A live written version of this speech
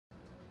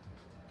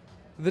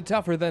The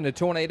tougher than a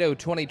tornado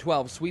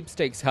 2012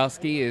 Sweepstakes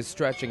Husky is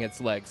stretching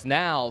its legs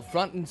now,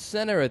 front and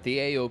center at the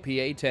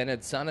AOPA 10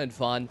 at Sun and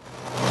Fun.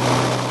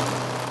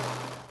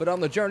 But on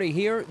the journey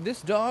here,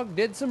 this dog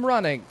did some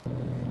running.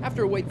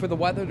 After a wait for the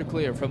weather to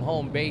clear from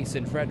home base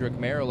in Frederick,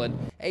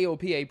 Maryland,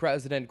 AOPA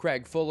President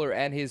Craig Fuller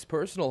and his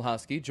personal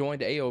Husky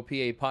joined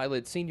AOPA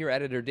pilot senior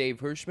editor Dave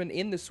Hirschman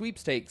in the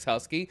Sweepstakes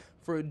Husky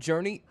for a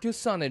journey to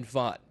Sun and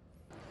Fun.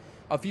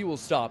 A fuel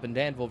stop in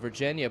Danville,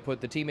 Virginia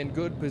put the team in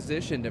good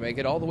position to make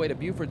it all the way to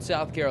Beaufort,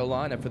 South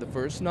Carolina for the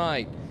first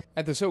night.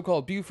 At the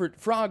so-called Beaufort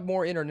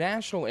Frogmore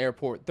International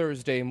Airport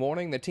Thursday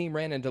morning, the team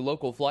ran into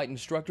local flight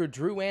instructor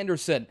Drew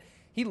Anderson.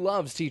 He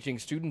loves teaching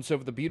students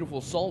over the beautiful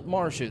salt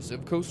marshes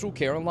of coastal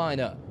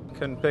Carolina.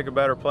 Couldn't pick a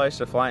better place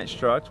to fly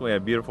instruct. We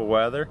have beautiful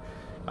weather.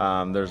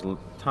 There's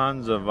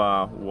tons of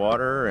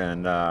water,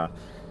 and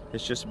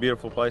it's just a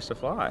beautiful place to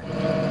fly.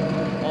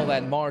 All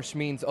that marsh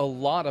means a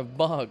lot of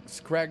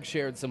bugs. Craig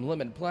shared some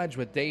lemon pledge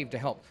with Dave to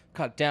help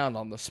cut down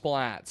on the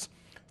splats.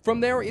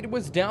 From there, it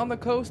was down the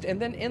coast and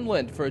then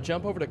inland for a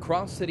jump over to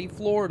Cross City,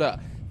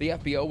 Florida. The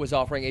FBO was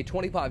offering a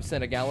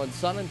 25-cent a gallon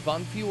Sun and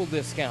Fun fuel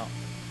discount.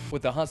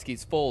 With the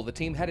Huskies full, the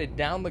team headed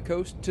down the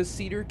coast to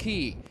Cedar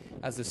Key.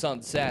 As the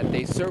sun set,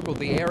 they circled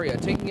the area,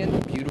 taking in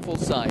beautiful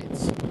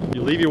sights.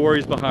 You leave your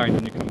worries behind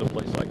when you come to a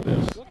place like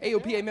this.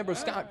 AOPA member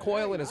Scott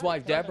Coyle and his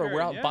wife Deborah were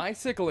out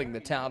bicycling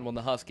the town when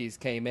the Huskies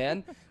came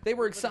in. They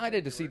were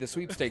excited to see the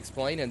sweepstakes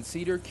plane in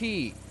Cedar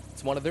Key.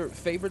 It's one of their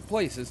favorite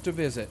places to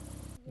visit.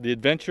 The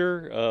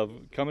adventure of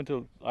coming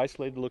to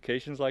isolated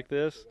locations like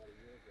this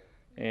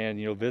and,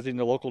 visiting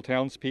the local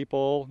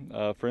townspeople,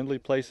 friendly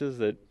places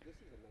that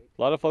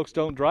a lot of folks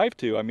don't drive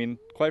to. I mean,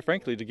 quite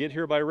frankly, to get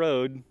here by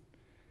road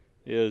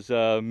is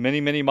many,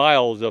 many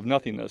miles of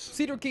nothingness.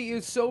 Cedar Key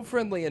is so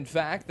friendly, in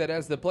fact, that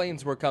as the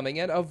planes were coming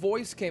in, a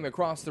voice came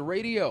across the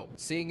radio,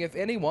 seeing if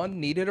anyone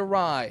needed a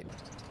ride.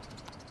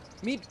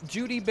 Meet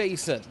Judy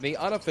Basin, the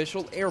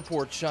unofficial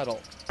airport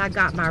shuttle. I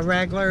got my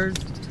regulars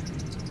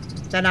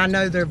that I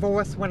know their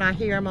voice when I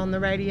hear them on the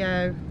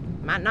radio.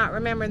 Might not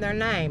remember their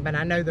name, but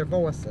I know their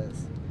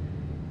voices.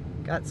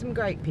 Got some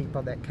great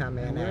people that come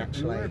in,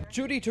 actually.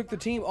 Judy took the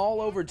team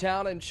all over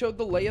town and showed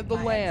the lay of the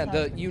land,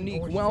 a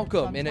unique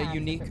welcome in a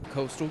unique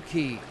coastal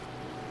key.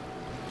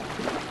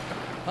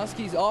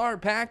 Huskies are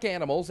pack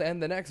animals,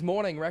 and the next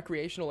morning,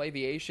 Recreational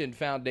Aviation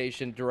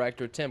Foundation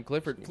Director Tim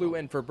Clifford flew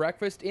in for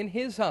breakfast in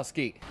his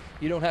Husky.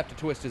 You don't have to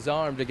twist his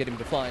arm to get him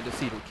to fly into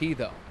Cedar Key,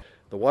 though.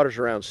 The waters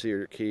around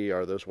Cedar Key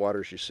are those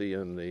waters you see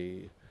in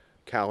the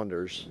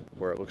calendars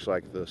where it looks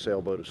like the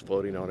sailboat is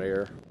floating on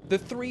air. The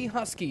three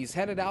Huskies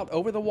headed out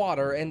over the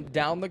water and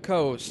down the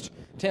coast.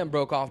 Tim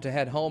broke off to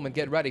head home and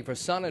get ready for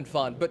Sun and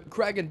Fun, but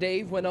Craig and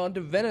Dave went on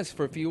to Venice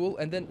for fuel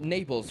and then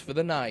Naples for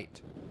the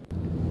night.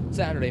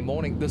 Saturday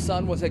morning, the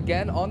sun was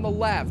again on the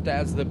left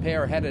as the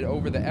pair headed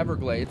over the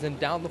Everglades and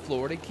down the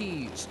Florida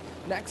Keys.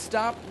 Next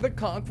stop, the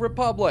Conch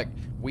Republic,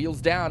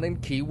 wheels down in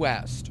Key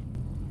West.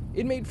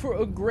 It made for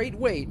a great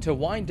way to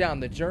wind down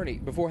the journey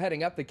before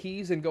heading up the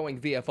Keys and going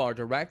VFR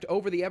direct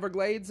over the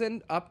Everglades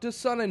and up to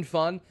Sun and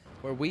Fun,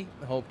 where we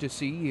hope to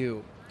see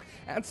you.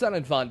 At Sun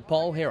and Fun,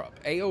 Paul Harrop,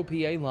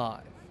 AOPA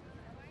Live.